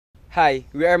Hi,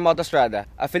 we are Motostrada,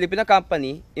 a Filipino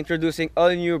company introducing all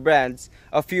new brands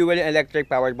of fuel and electric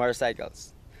powered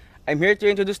motorcycles. I'm here to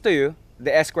introduce to you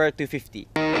the Esquire 250.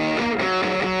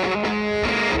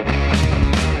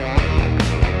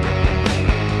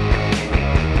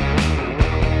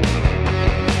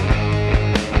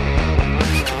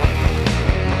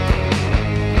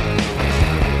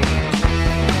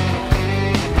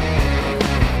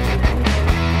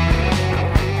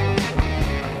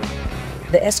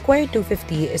 The Esquire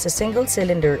 250 is a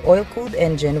single-cylinder oil-cooled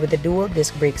engine with a dual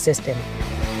disc brake system.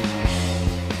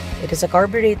 It is a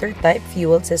carburetor-type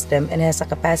fuel system and has a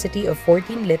capacity of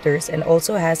 14 liters and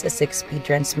also has a 6-speed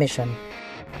transmission.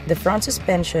 The front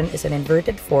suspension is an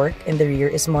inverted fork and the rear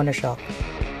is monoshock.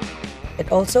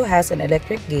 It also has an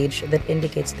electric gauge that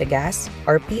indicates the gas,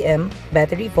 RPM,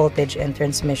 battery voltage, and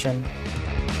transmission.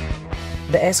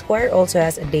 The Esquire also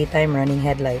has a daytime running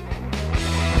headlight.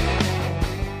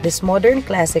 This modern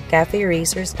classic cafe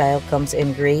racer style comes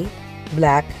in gray,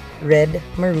 black, red,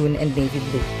 maroon, and navy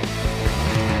blue.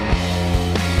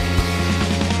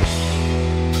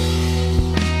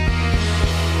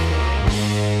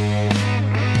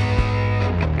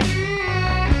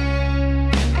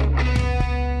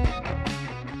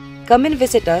 Come and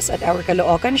visit us at our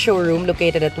Caloocan showroom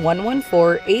located at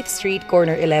 114 8th Street,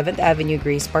 corner 11th Avenue,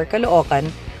 Grace Park, Caloocan,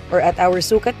 or at our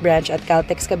Sucat branch at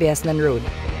Caltex, Kabihasnan Road.